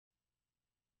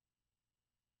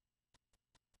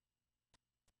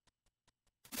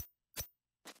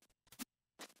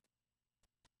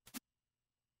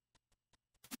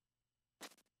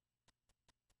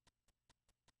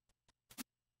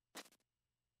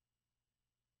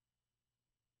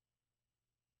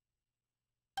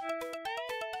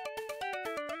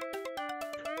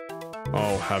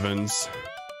Oh, heavens.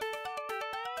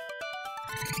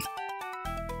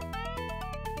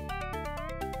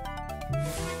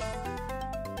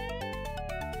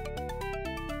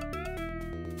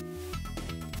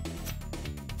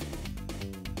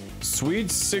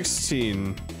 Sweet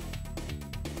 16.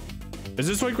 Is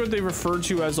this like what they refer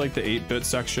to as like the 8-bit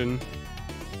section?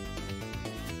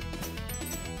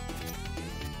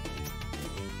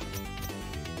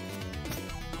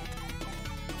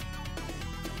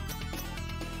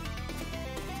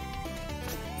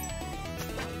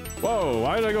 Whoa,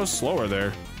 why did I go slower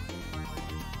there?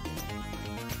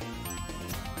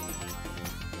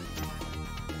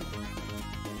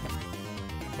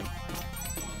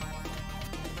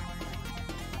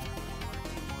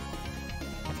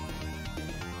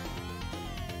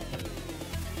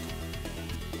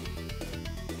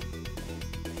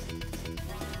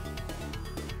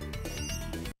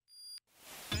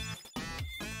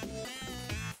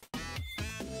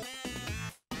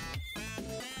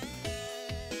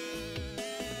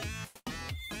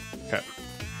 Okay.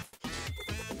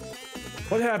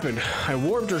 What happened? I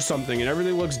warped or something and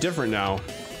everything looks different now.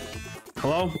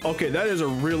 Hello? Okay, that is a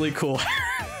really cool.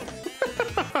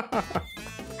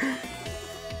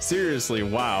 Seriously,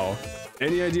 wow.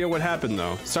 Any idea what happened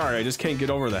though? Sorry, I just can't get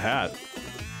over the hat.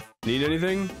 Need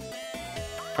anything?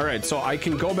 All right, so I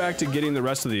can go back to getting the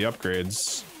rest of the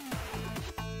upgrades.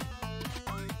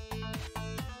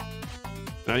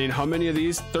 I need how many of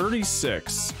these?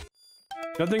 36.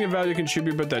 Nothing of value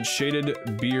contribute but that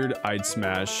shaded beard I'd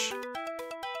smash.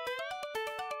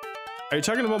 Are you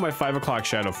talking about my 5 o'clock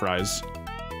shadow fries?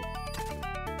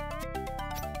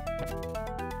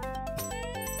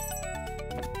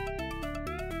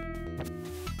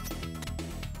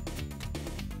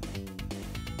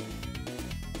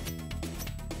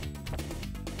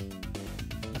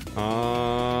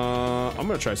 I'm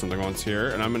gonna try something once here,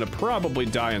 and I'm gonna probably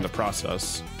die in the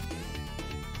process.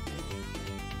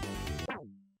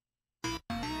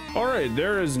 All right,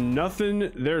 there's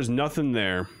nothing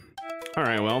there. All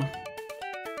right, well,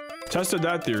 tested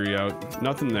that theory out.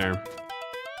 Nothing there.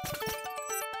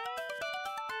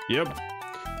 Yep.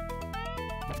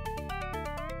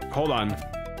 Hold on.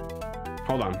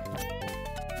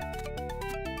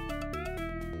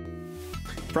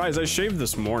 Fries, I shaved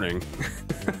this morning.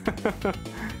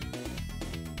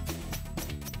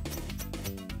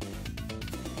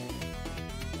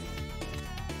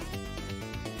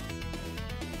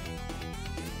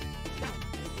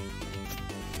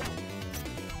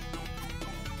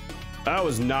 That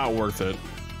was not worth it.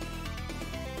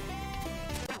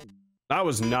 That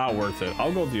was not worth it.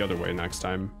 I'll go the other way next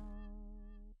time.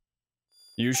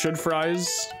 You should,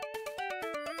 Fries.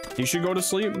 You should go to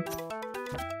sleep.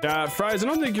 Yeah, Fries, I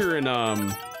don't think you're in,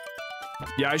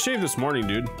 yeah, I shaved this morning,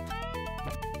 dude.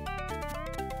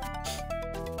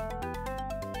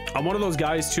 I'm one of those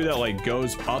guys, too, that, like,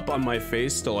 goes up on my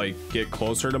face to, like, get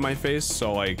closer to my face,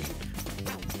 so, like...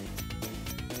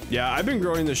 Yeah, I've been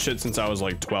growing this shit since I was,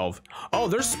 like, 12. Oh,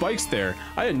 there's spikes there.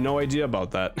 I had no idea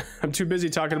about that. I'm too busy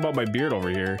talking about my beard over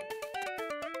here.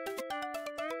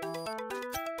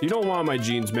 You don't want my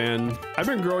jeans, man. I've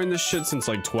been growing this shit since,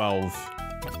 like, 12.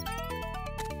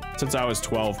 Since I was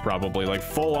 12, probably, like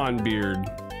full-on beard.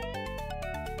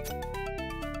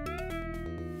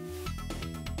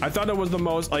 I thought it was the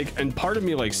most, like, and part of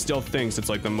me, like, still thinks it's,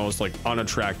 like, the most, like,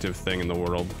 unattractive thing in the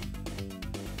world.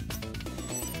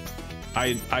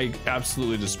 I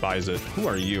absolutely despise it. Who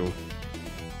are you?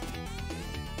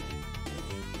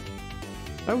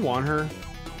 I want her.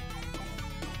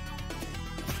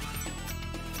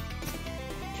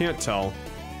 Can't tell.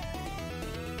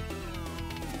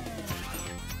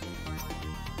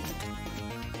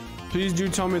 Please do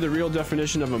tell me the real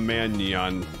definition of a man,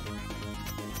 Neon.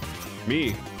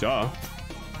 Me, duh.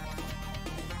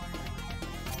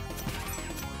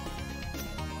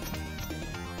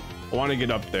 I want to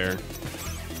get up there.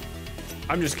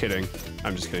 I'm just kidding.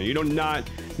 I'm just kidding. You do not,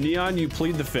 Neon, you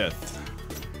plead the fifth.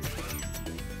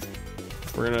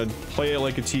 We're gonna play it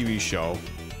like a TV show.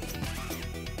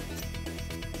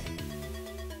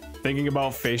 Thinking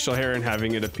about facial hair and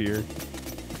having it appear.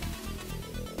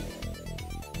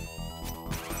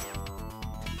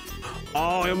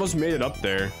 Oh, I almost made it up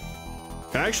there.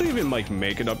 Can I actually even, like,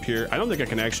 make it up here? I don't think I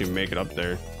can actually make it up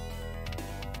there.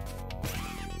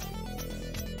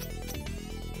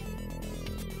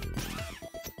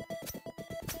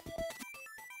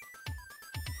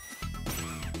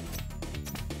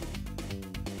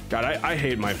 God, I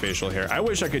hate my facial hair. I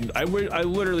wish I could, I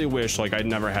literally wish, like, I'd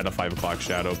never had a 5 o'clock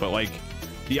shadow, but, like,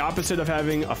 the opposite of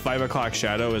having a 5 o'clock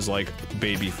shadow is, like,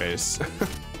 baby face.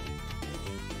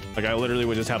 Like I literally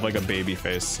would just have like a baby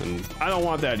face, and I don't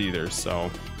want that either.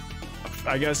 So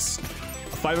I guess a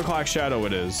 5 o'clock shadow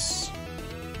it is.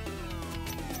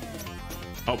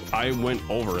 Oh, I went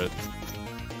over it.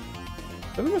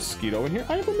 There's a mosquito in here.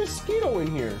 I have a mosquito in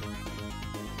here.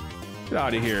 Get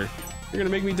out of here. You're gonna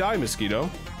make me die, mosquito.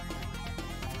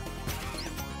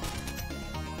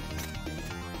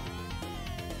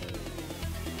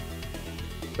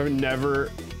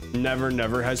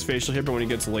 Never has facial hair, but when he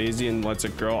gets lazy and lets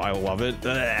it grow, I love it.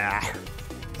 Ugh.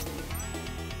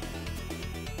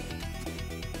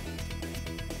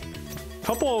 A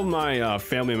couple of my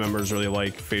family members really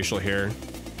like facial hair.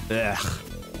 Ugh.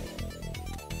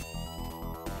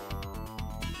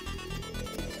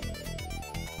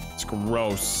 It's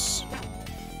gross.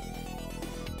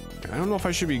 I don't know if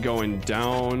I should be going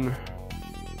down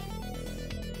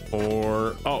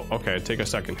or... Oh, okay, take a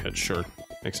second hit, sure.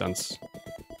 Makes sense.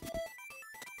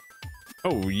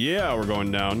 Oh yeah, we're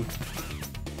going down.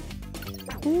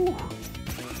 Woo.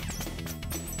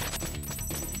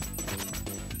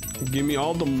 Give me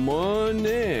all the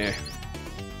money.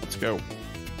 Let's go.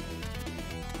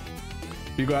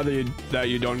 You glad that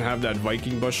you don't have that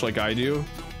Viking bush like I do?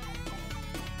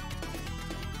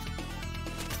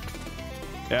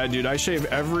 Yeah, dude, I shave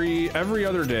every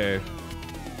other day.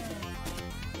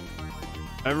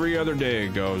 Every other day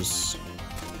it goes.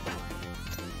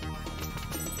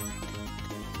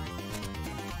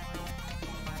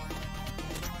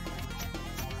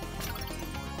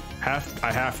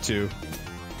 I have to.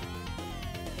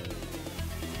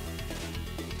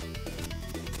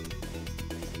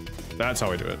 That's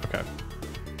how I do it. Okay.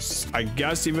 I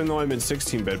guess even though I'm in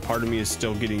 16-bit, part of me is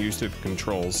still getting used to the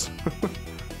controls.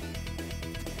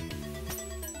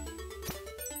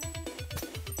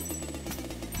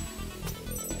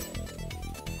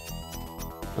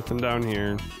 Nothing down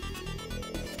here.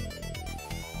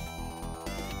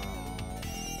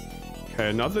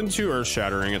 Okay, nothing too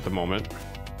earth-shattering at the moment.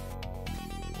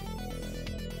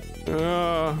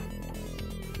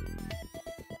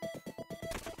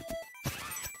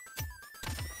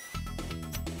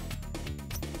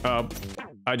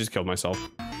 I just killed myself.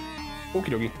 Okie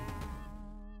dokie.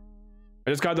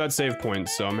 I just got that save point,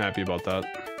 so I'm happy about that.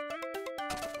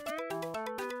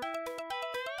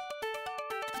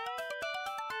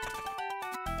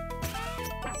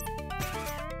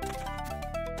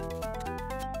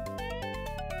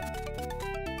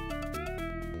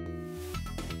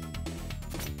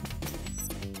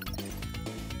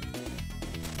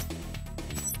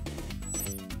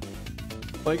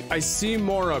 Like, I see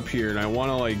more up here and I want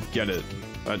to like get it,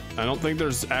 but I don't think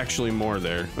there's actually more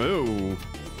there. Ooh.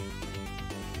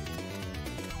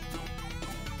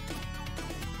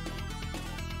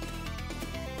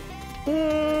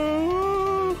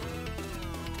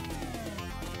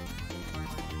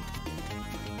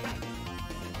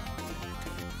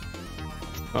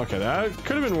 Okay, that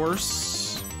could have been worse.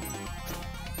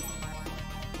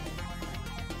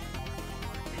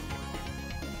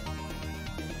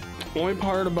 Only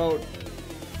part about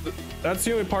that's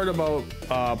the only part about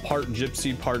part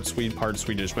gypsy, part Swede, part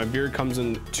Swedish. My beard comes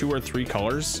in 2 or 3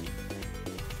 colors.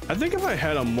 I think if I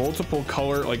had a multiple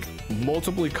color, like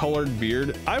multiply colored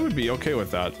beard, I would be okay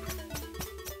with that.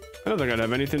 I don't think I'd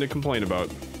have anything to complain about.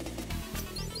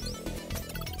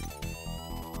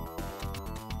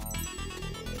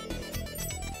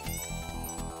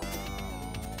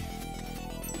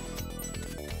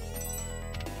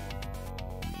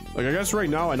 Like, I guess right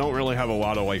now I don't really have a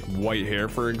lot of like white hair,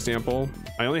 for example.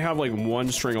 I only have like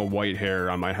 1 string of white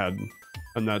hair on my head,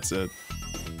 and that's it.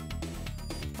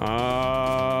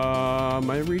 Am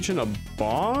I reaching a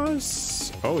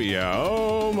boss? Oh yeah,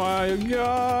 oh my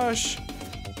gosh.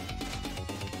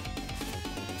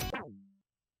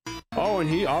 Oh, and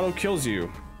he auto kills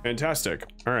you. Fantastic.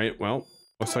 All right, well,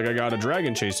 looks like I got a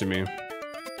dragon chasing me.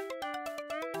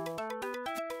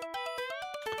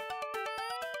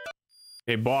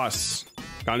 Hey boss,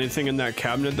 got anything in that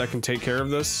cabinet that can take care of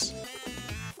this?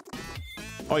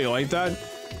 Oh, you like that?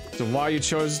 So why you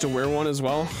chose to wear one as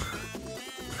well?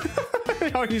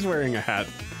 Oh, he's wearing a hat.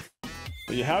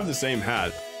 You have the same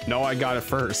hat. No, I got it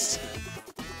first.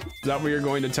 Is that what you're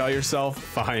going to tell yourself?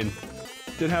 Fine.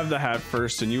 Did have the hat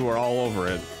first and you were all over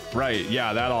it. Right,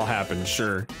 yeah, that all happened,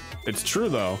 sure. It's true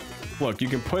though. Look, you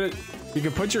can put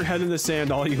your head in the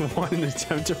sand all you want in an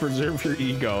attempt to preserve your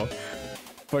ego.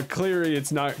 But clearly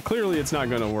it's not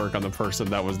gonna work on the person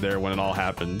that was there when it all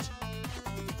happened.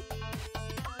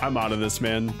 I'm out of this,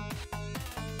 man.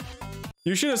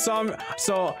 You should have saw me.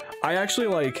 So I actually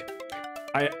like,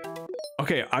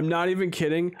 Okay, I'm not even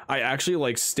kidding. I actually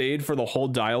like stayed for the whole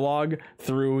dialogue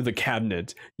through the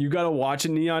cabinet. You gotta watch it,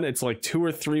 Neon. It's like 2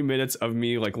 or 3 minutes of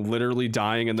me like literally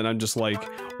dying, and then I'm just like,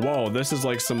 whoa, this is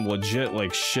like some legit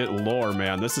like shit lore,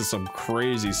 man. This is some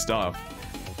crazy stuff.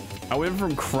 I went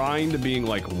from crying to being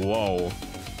like, whoa.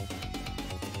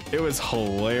 It was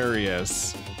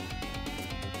hilarious.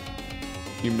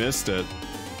 You missed it.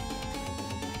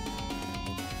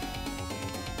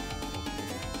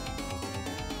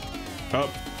 Oh.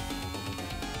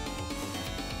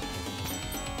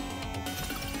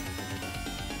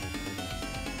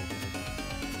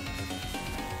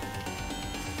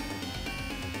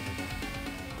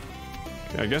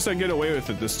 Okay, I guess I get away with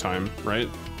it this time, right?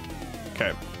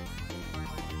 Okay.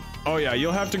 Oh yeah,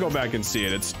 you'll have to go back and see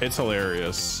it. It's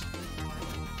hilarious.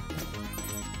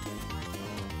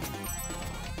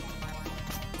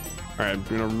 All right, I'm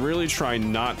gonna really try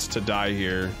not to die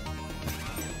here.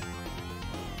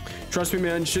 Trust me,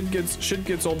 man, shit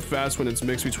gets old fast when it's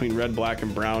mixed between red, black,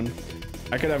 and brown.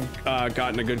 I could have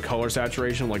gotten a good color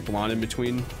saturation, like blonde in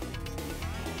between.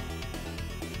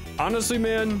 Honestly,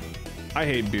 man, I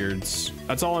hate beards.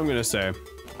 That's all I'm gonna say.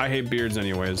 I hate beards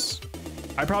anyways.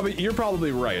 You're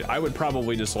probably right. I would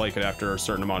probably dislike it after a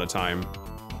certain amount of time.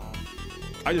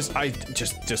 I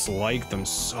just dislike them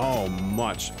so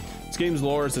much. This game's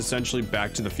lore is essentially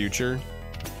Back to the Future.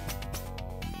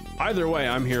 Either way,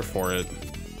 I'm here for it.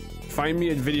 Find me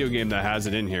a video game that has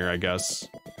it in here, I guess,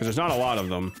 because there's not a lot of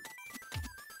them.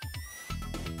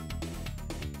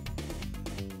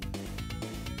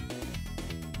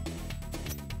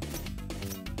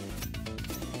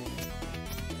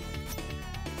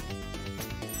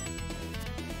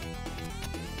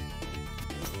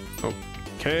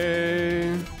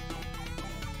 Okay.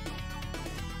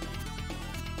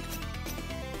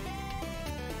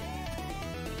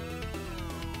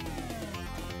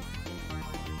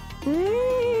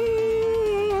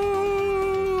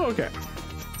 Okay.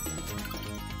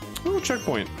 Ooh,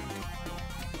 checkpoint.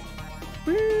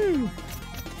 Woo.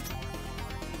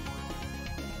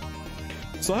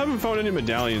 Still haven't found any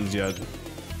medallions yet.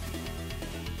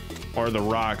 Or the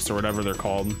rocks, or whatever they're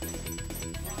called.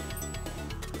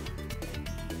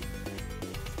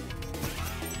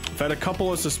 I've had a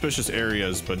couple of suspicious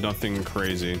areas, but nothing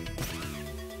crazy.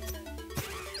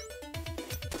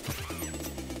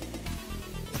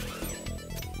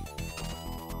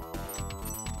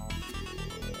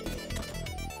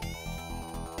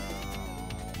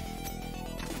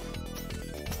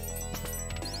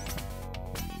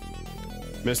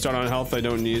 Missed out on health I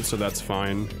don't need, so that's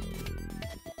fine.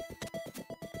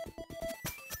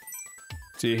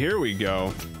 See, here we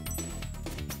go.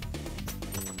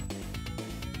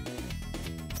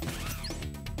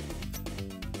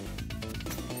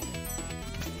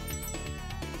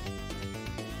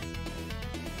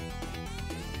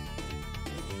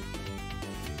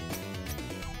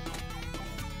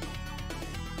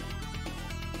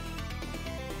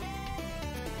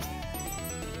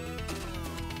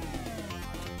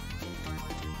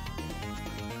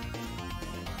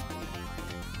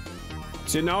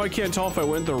 See, now I can't tell if I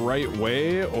went the right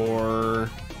way or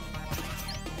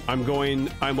I'm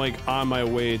like on my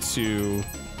way to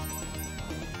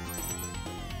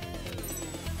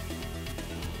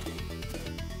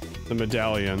the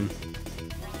medallion.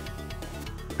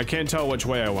 I can't tell which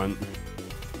way I went.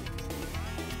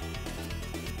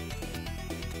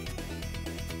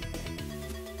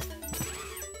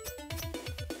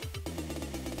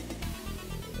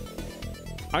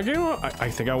 I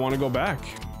think I want to go back.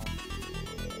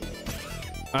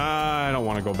 I don't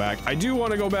want to go back. I do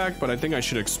want to go back, but I think I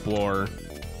should explore.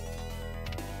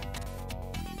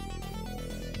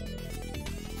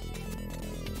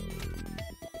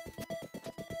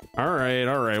 All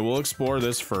right, we'll explore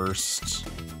this first.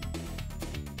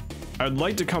 I'd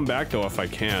like to come back though if I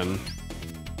can.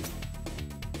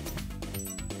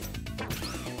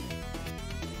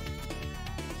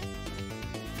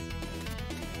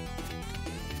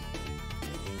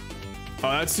 Oh,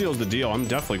 that seals the deal. I'm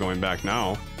definitely going back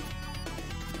now.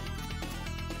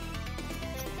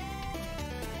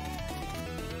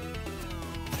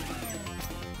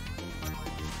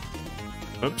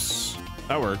 Oops,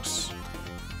 that works.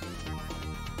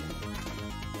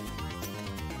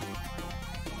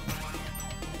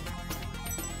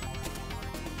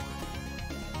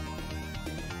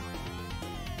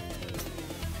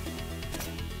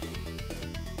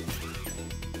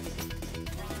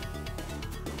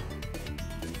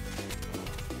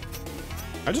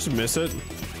 I just miss it.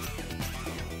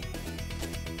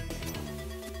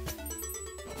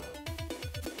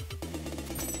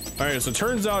 All right, so it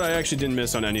turns out I actually didn't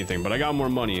miss on anything, but I got more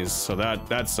monies, so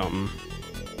that's something.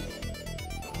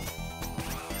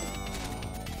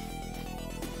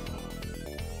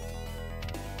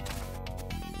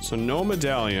 So no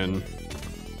medallion.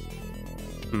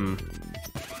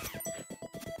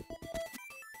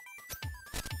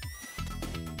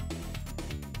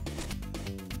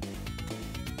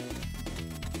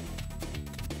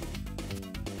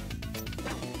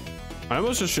 I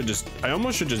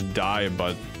almost should just die,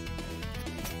 but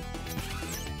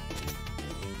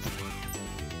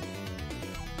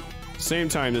same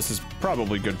time, this is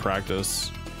probably good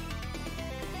practice.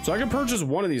 So I can purchase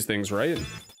one of these things, right?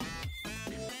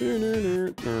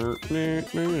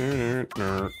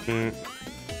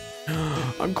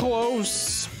 I'm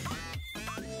close.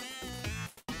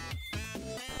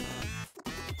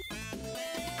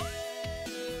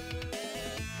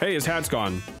 Hey, his hat's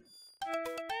gone.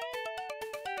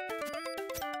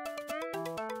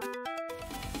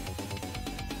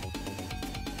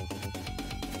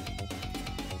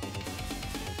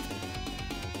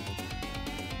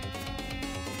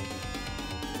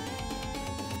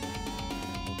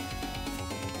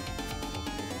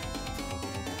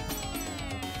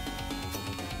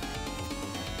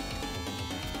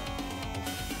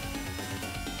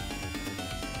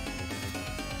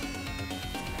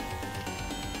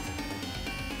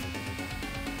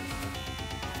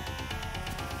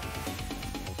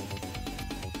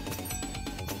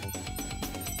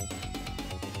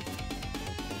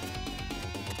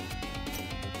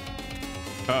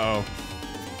 Uh-oh.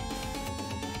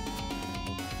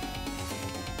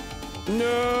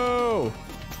 No!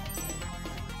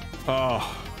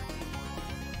 Oh.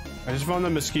 I just found the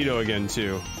mosquito again,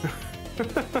 too.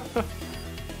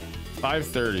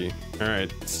 530.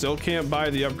 Alright. Still can't buy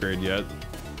the upgrade yet.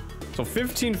 So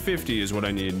 1550 is what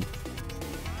I need.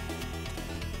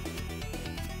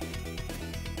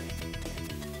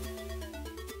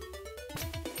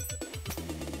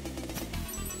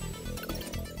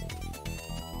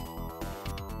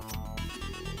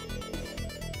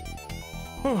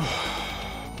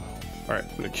 Alright,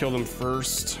 I'm gonna kill them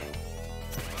first.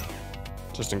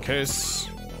 Just in case.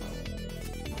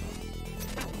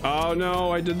 Oh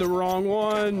no, I did the wrong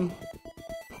one.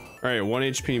 Alright, 1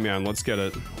 HP, man. Let's get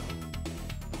it.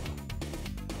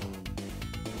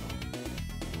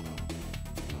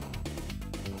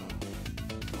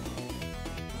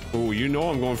 Oh, you know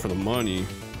I'm going for the money.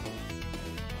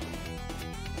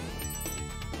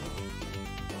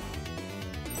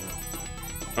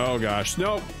 Oh gosh,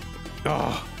 nope.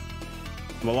 Oh,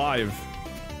 I'm alive.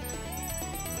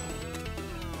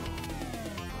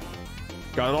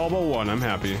 Got it all but one, I'm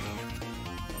happy.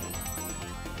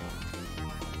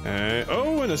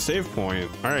 Oh, and a save point.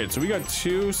 All right, so we got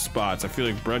 2 spots. I feel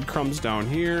like breadcrumbs down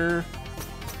here.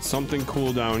 Something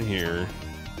cool down here.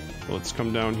 Let's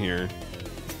come down here.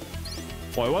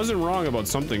 Well, I wasn't wrong about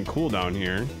something cool down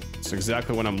here. It's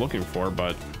exactly what I'm looking for,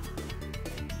 but...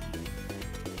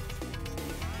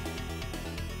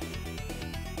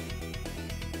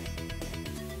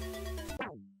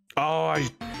 Oh, I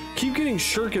keep getting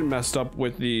shuriken messed up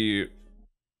with the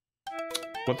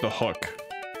hook.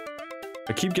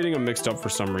 I keep getting them mixed up for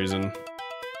some reason.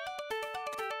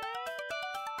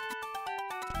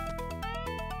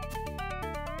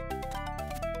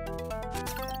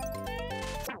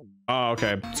 Oh,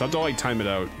 okay. So I have to like time it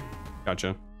out.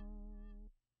 Gotcha.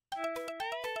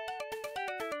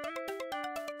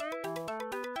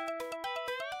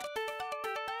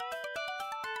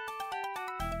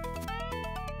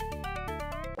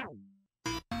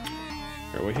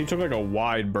 Well, he took like a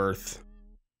wide berth.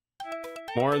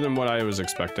 More than what I was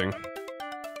expecting.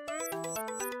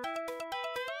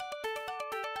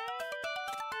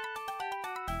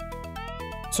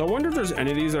 So I wonder if there's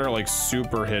any of these that are like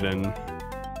super hidden.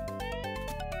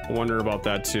 I wonder about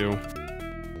that too.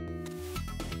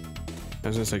 I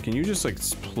was gonna say, can you just like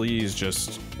please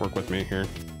just work with me here?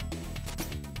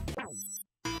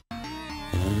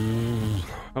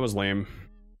 That was lame.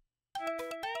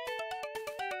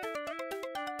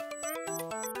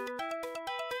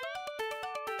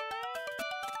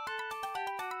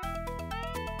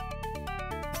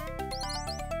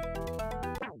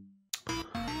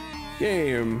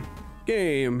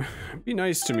 Game, be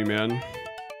nice to me, man.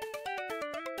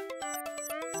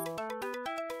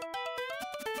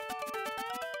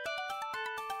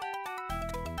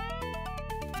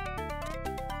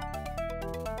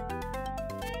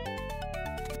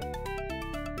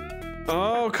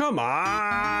 Oh, come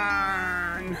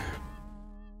on.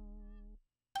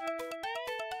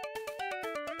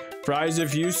 Fries,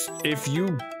 if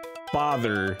you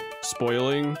bother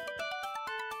spoiling,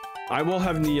 I will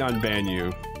have Neon ban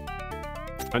you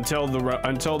until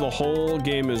the whole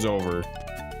game is over.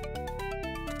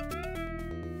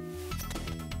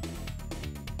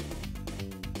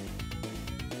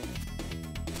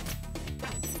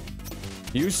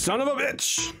 You son of a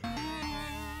bitch.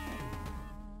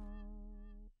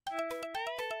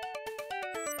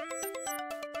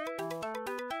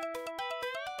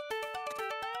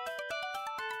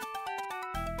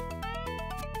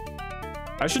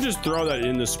 I should just throw that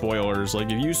in the spoilers.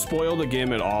 Like, if you spoil the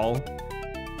game at all,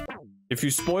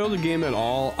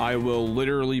 I will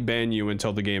literally ban you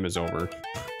until the game is over.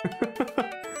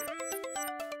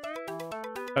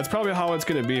 That's probably how it's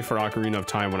going to be for Ocarina of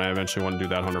Time when I eventually want to do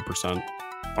that 100%.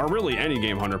 Or really any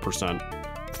game 100%.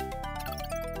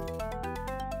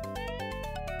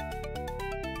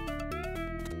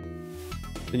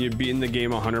 Then you've beaten the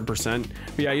game 100%.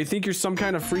 But yeah, you think you're some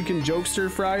kind of freaking jokester,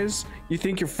 Fries? You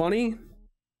think you're funny?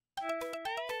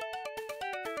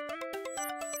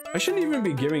 I shouldn't even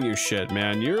be giving you shit,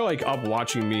 man. You're like up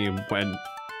watching me when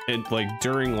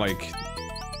during like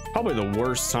probably the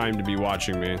worst time to be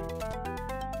watching me.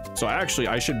 So actually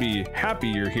I should be happy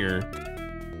you're here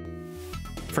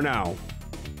for now.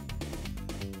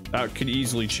 That could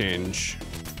easily change.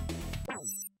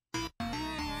 So I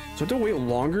have to wait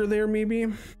longer there, maybe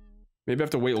I have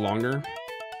to wait longer.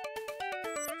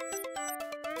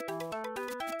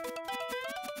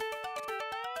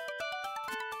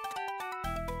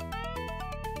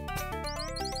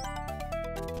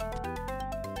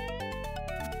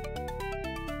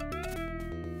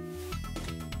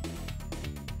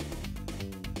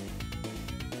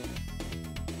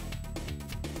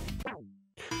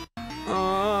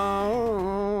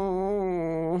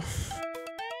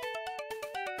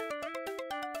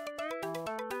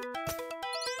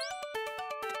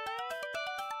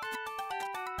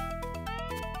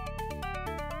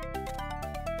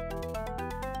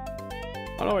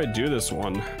 How do I do this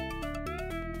one?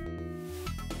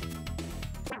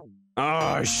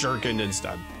 Ah, I shirkened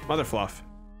instead. Mother fluff.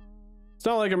 It's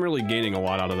not like I'm really gaining a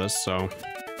lot out of this, so.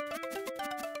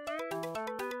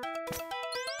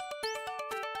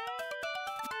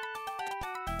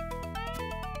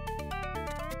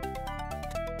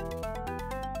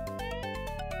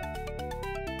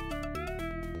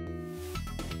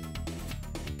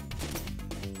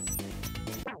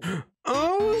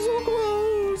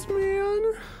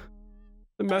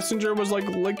 Messenger was like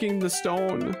licking the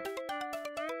stone.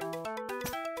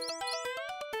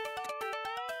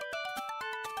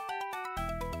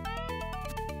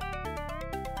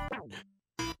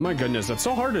 My goodness, that's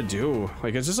so hard to do.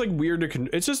 Like, it's just like weird to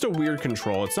it's just a weird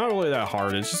control. It's not really that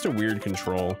hard. It's just a weird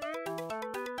control.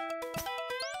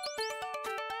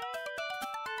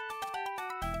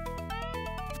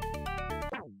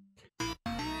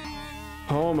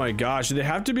 Oh my gosh, do they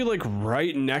have to be like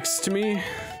right next to me?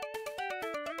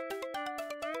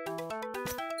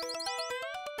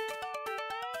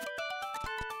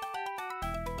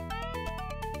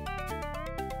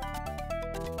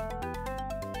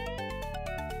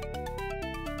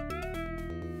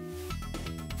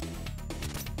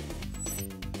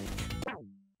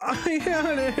 I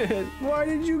had it. Why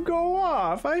did you go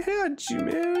off? I had you,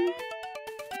 man.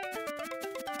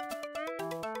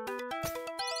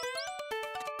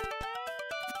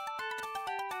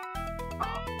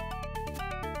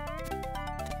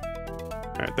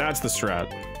 All right, that's the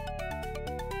strat.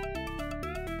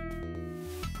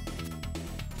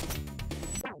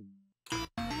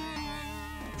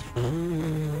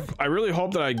 I really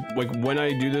hope that when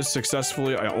I do this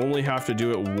successfully, I only have to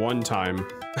do it one time.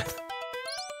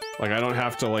 Like, I don't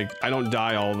have to, like, I don't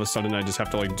die all of a sudden, I just have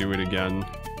to, like, do it again.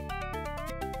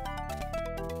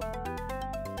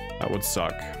 That would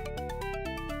suck.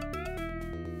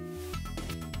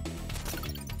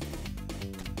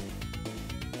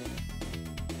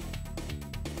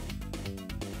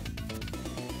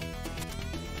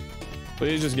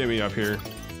 Please just get me up here.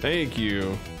 Thank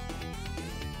you.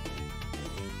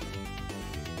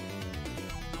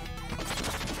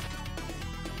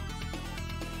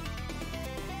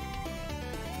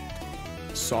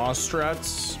 Saw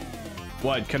strats?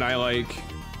 What can I like?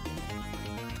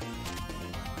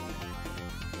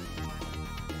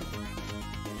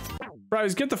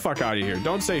 Bryce, get the fuck out of here.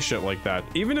 Don't say shit like that.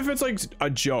 Even if it's like a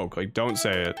joke, like don't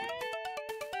say it.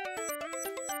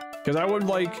 Cause I would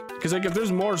like, cause like if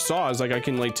there's more saws, like I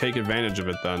can like take advantage of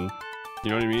it then.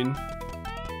 You know what I mean?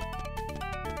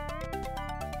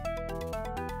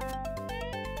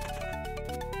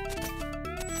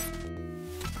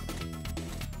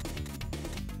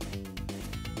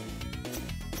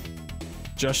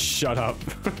 Just shut up.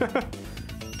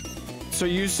 So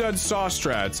you said saw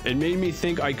strats. It made me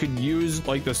think I could use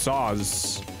like the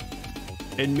saws.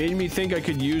 It made me think I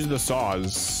could use the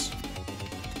saws.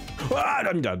 Ah,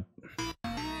 I'm done.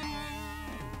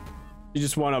 You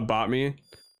just want to bot me?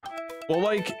 Well,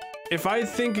 like, if I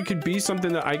think it could be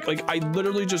something that I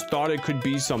literally just thought it could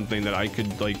be something that I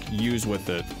could like use with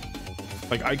it.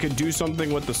 Like I could do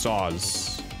something with the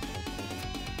saws.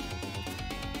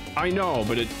 I know,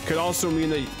 but it could also mean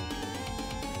that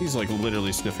he's like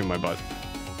literally sniffing my butt.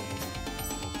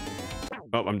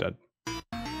 Oh, I'm dead.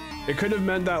 It could have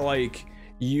meant that like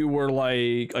you were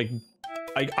like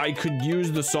I could use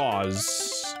the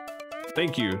saws.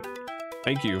 Thank you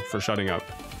for shutting up.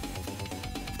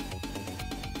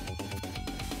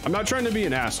 I'm not trying to be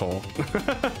an asshole.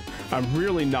 I'm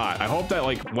really not. I hope that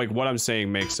like what I'm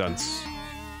saying makes sense.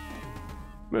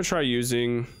 I'm gonna try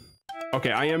using.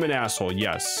 Okay, I am an asshole.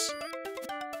 Yes.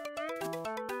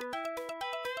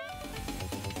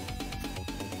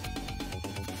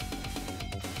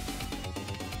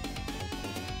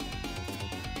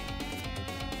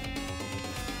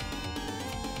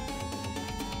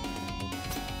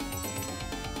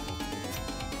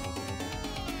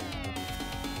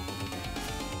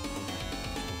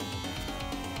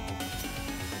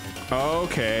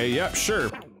 Okay, yep, sure.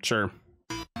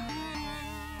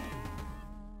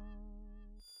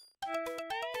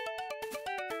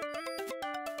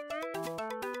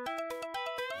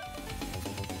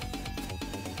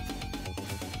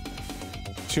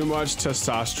 Too much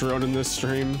testosterone in this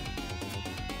stream.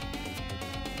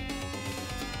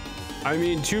 I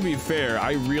mean, to be fair,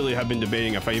 I really have been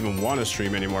debating if I even want to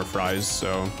stream any more Fries,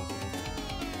 so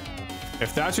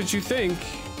if that's what you think,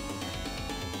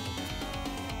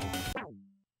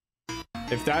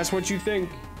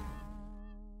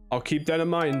 I'll keep that in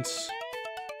mind.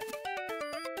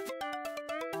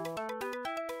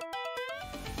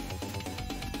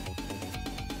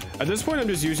 At this point, I'm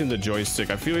just using the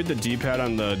joystick. I feel like the D-pad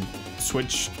on the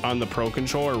Switch on the Pro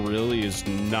controller really is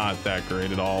not that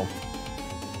great at all.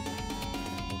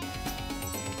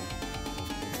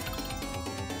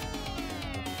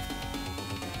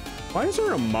 Why is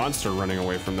there a monster running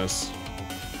away from this?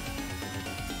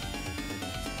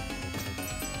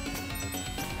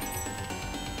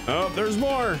 Oh, there's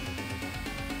more.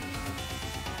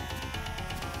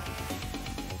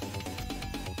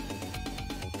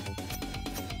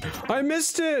 I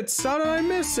missed it. How did I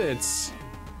miss it?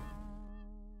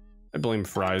 I blame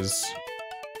Fries.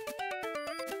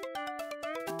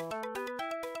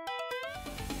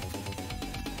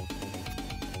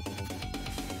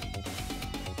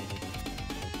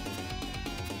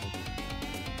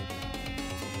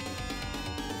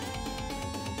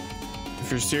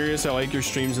 If you're serious, I like your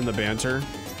streams and the banter.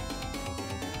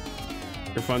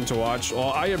 You're fun to watch.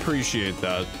 Well, I appreciate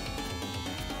that.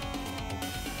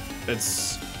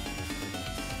 It's,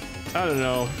 I don't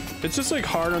know. It's just like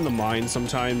hard on the mind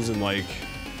sometimes, and like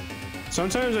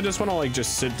sometimes I just want to like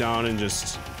just sit down and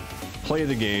just play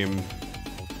the game.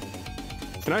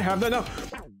 Can I have that now?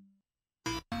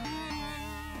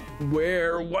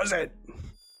 Where was it?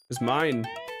 It's mine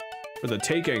for the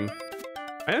taking.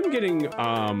 I am getting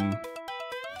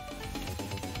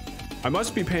I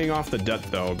must be paying off the debt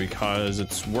though, because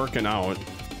it's working out.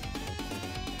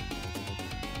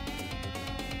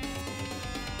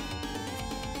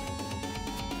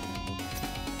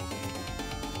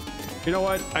 You know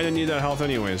what? I didn't need that health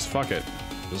anyways. Fuck it.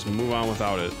 Just move on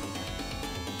without it.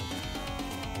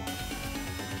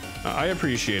 I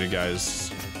appreciate it,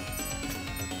 guys.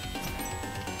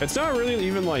 It's not really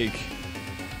even like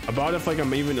about if like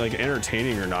I'm even like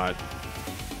entertaining or not.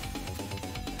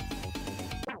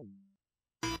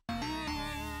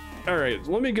 All right,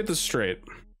 let me get this straight.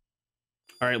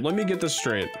 I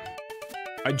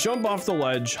jump off the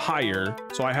ledge higher,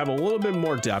 so I have a little bit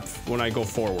more depth when I go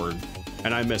forward,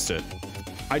 and I miss it.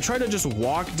 I try to just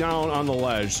walk down on the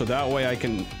ledge, so that way I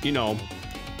can, you know,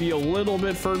 be a little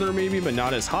bit further maybe, but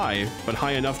not as high, but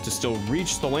high enough to still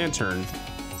reach the lantern,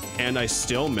 and I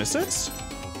still miss it?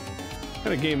 What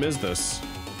kind of game is this?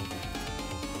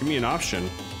 Give me an option.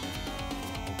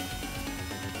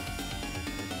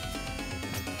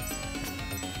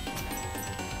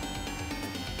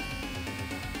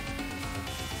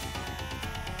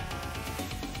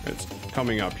 It's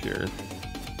coming up here.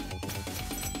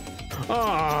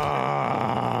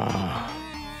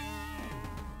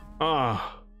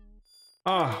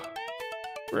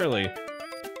 Really?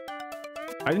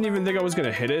 I didn't even think I was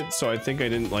gonna hit it, so I think I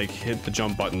didn't like hit the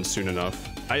jump button soon enough.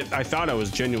 I thought I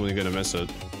was genuinely gonna miss it.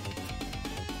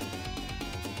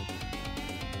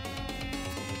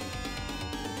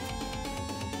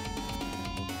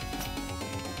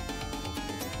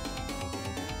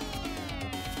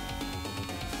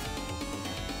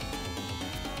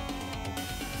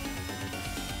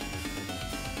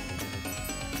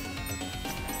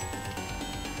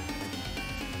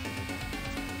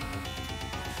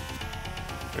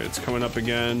 Okay, it's coming up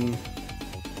again.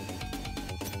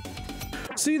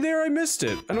 See there, I missed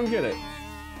it. I don't get it.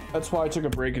 That's why I took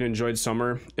a break and enjoyed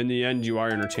summer. In the end, you are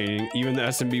entertaining. Even the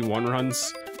SMB 1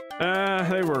 runs,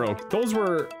 they were okay. Those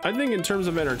were, I think in terms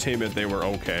of entertainment, they were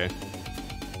okay.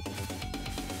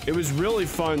 It was really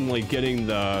fun, like getting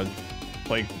the,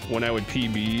 like when I would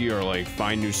PB or like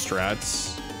find new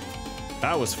strats.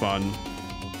 That was fun.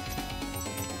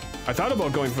 I thought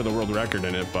about going for the world record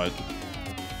in it, but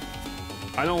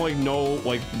I don't like know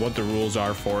like what the rules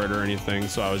are for it or anything,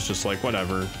 so I was just like,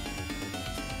 whatever.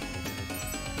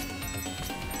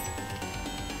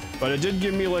 But it did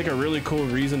give me like a really cool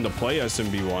reason to play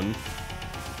SMB1.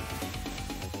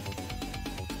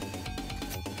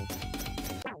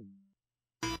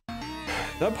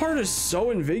 That part is so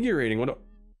invigorating. What?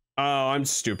 Oh, I'm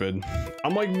stupid.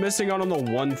 I'm like missing out on the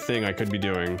one thing I could be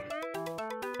doing.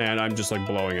 And I'm just like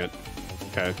blowing it.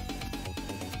 Okay.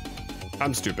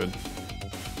 I'm stupid.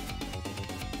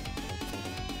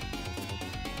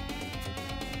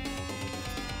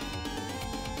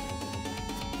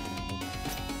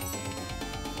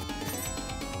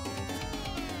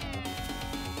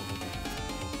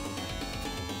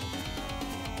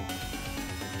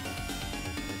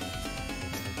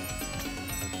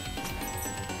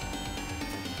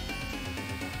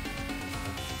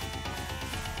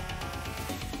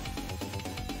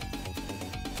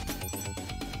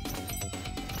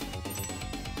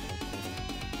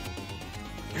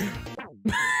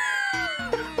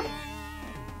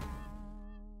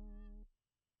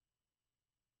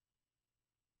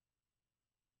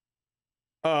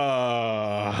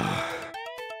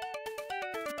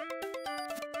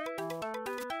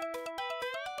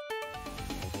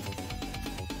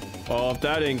 Well, if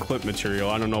that ain't clip material,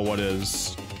 I don't know what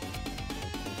is.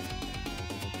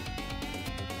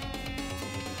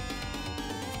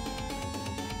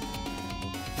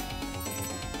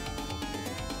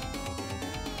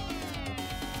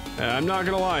 I'm not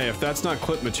gonna lie, if that's not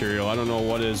clip material, I don't know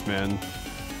what is, man.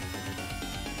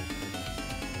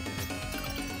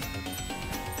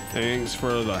 Thanks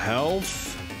for the health.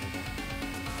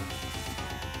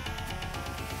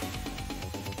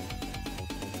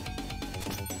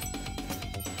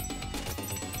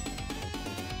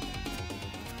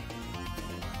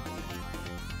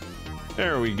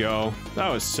 There we go.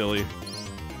 That was silly.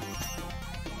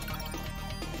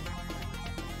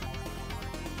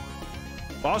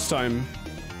 Boss time.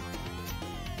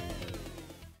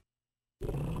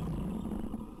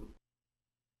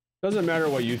 Doesn't matter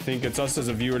what you think, it's us as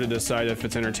a viewer to decide if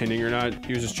it's entertaining or not.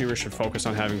 You as a streamer should focus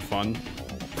on having fun.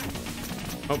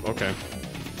 Oh, okay.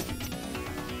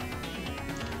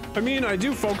 I mean, I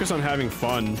do focus on having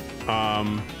fun.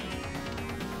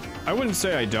 I wouldn't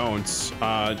say I don't.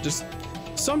 Just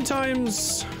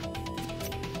sometimes...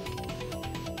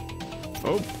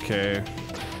 Okay.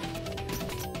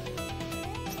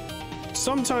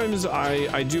 Sometimes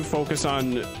I do focus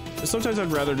on... Sometimes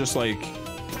I'd rather just, like,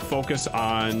 focus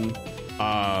on...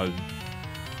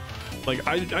 like,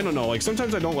 I don't know. Like,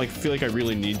 sometimes I don't, like, feel like I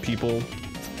really need people,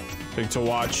 like, to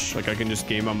watch. Like, I can just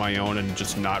game on my own and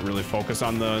just not really focus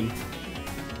on the...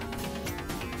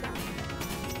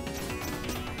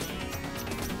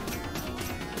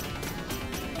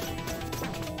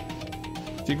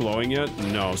 Is he glowing yet?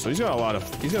 No. So he's got a lot of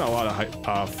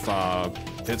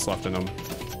hits left in him.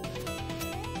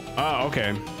 Ah,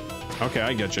 okay. Okay,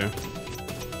 I get you.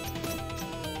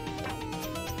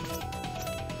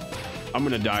 I'm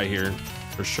gonna die here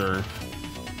for sure.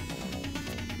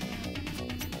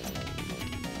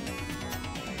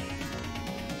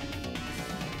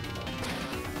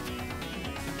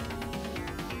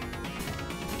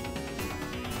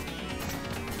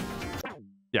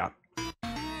 Yeah.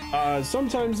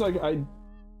 Sometimes like I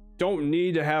don't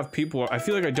need to have people. I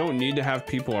feel like I don't need to have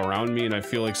people around me, and I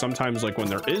feel like sometimes like when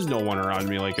there is no one around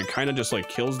me, like it kind of just like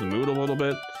kills the mood a little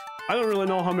bit. I don't really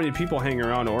know how many people hang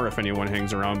around or if anyone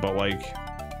hangs around, but like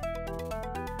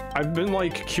I've been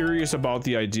like curious about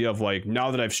the idea of like,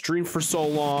 now that I've streamed for so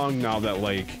long, now that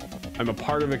like I'm a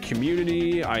part of a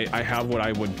community, I have what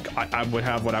I would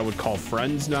have what I would call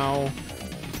friends now.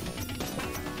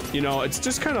 You know, it's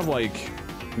just kind of like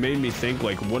made me think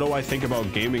like, what do I think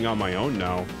about gaming on my own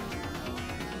now?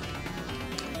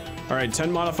 All right,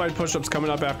 10 modified push-ups coming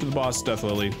up after the boss, Death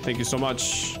Lily. Thank you so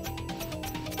much.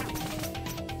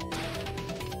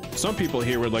 Some people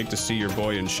here would like to see your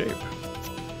boy in shape.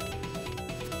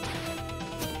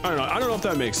 I don't know if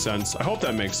that makes sense. I hope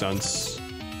that makes sense.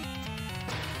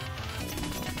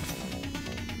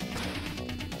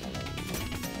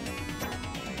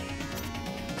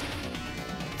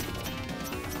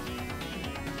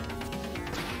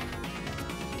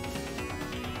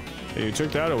 Hey, you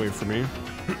took that away from me.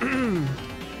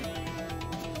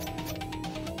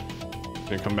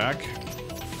 Gonna come back.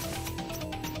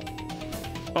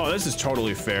 Oh, this is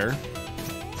totally fair.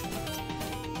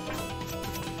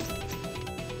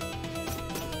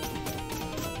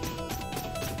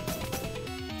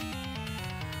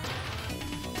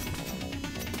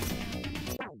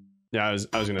 Yeah, I was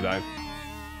gonna die.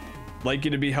 Like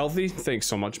you to be healthy? Thanks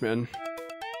so much, man.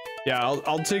 Yeah,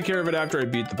 I'll take care of it after I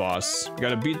beat the boss. We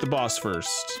gotta beat the boss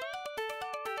first.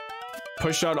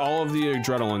 Push out all of the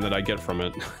adrenaline that I get from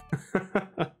it.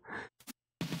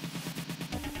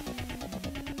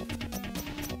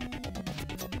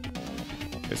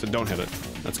 Okay, so don't hit it.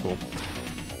 That's cool.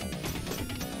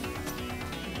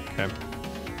 Okay.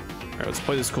 Alright, let's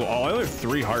play this cool. Oh, I only have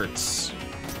 3 hearts.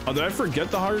 Oh, did I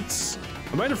forget the hearts?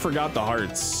 I might have forgot the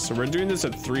hearts. So we're doing this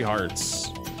at 3 hearts.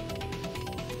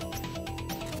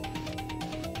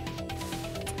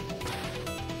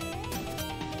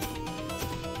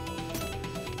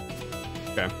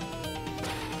 Okay.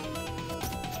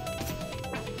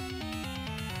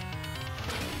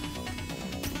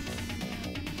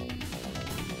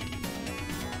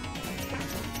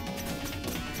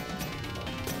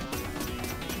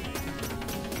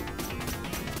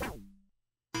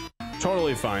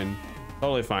 Totally fine.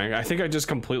 Totally fine. I think I just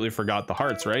completely forgot the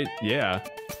hearts, right? Yeah,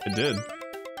 I did.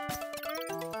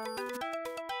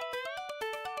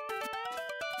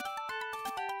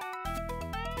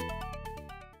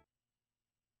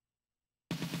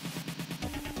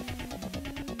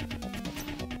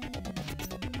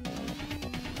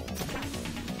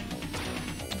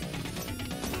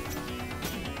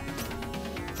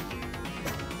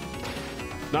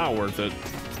 Not worth it.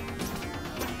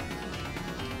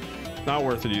 Not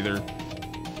worth it either.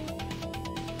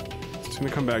 It's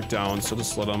gonna come back down, so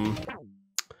just let him.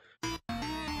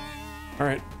 All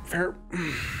right, fair.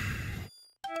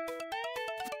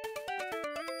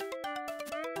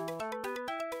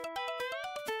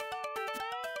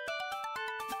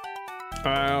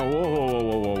 Whoa, whoa, whoa,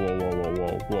 whoa, whoa, whoa,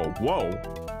 whoa, whoa, whoa, whoa.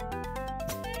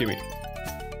 Give me.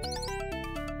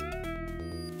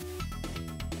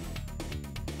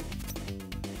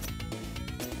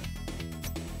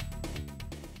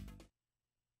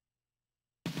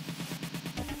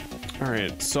 All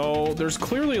right, so there's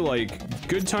clearly like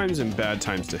good times and bad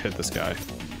times to hit this guy.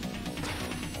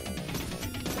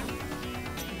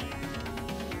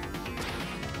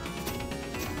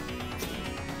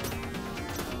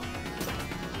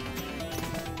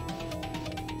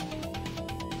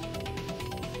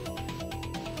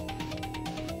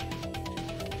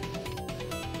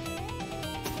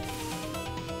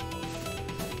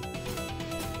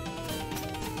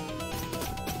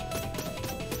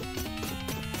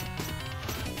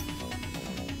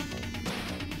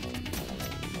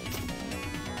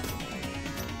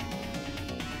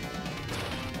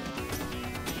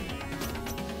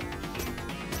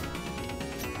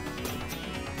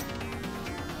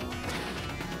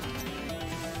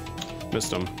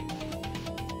 Missed him.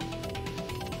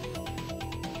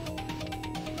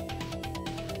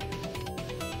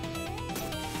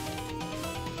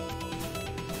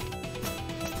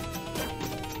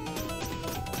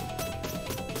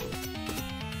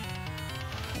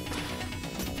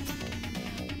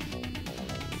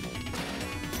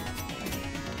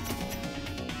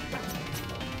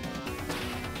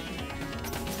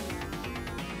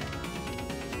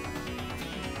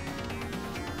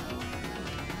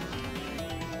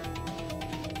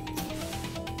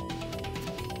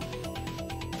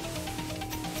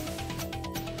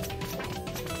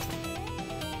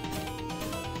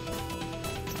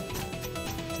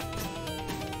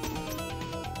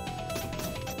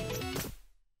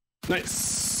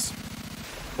 Nice.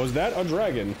 Was that a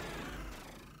dragon?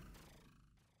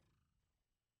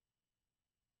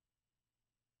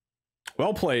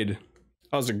 Well played.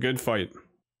 That was a good fight.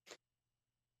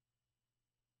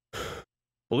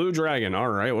 Blue dragon. All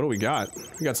right, what do we got?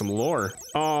 We got some lore.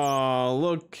 Oh,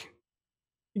 look.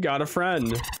 You got a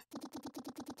friend.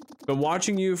 Been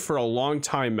watching you for a long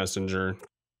time, messenger.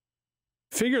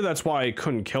 Figure that's why I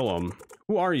couldn't kill him.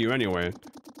 Who are you anyway?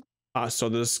 So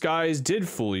the disguise did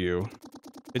fool you.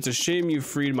 It's a shame you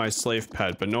freed my slave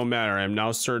pet, but no matter, I am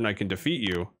now certain I can defeat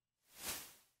you.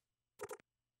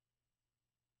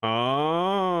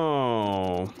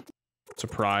 Oh.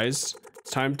 Surprise.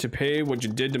 It's time to pay what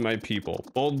you did to my people.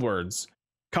 Bold words.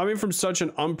 Coming from such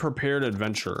an unprepared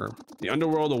adventurer. The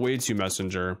underworld awaits you,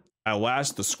 messenger. At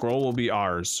last, the scroll will be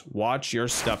ours. Watch your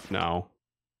step now.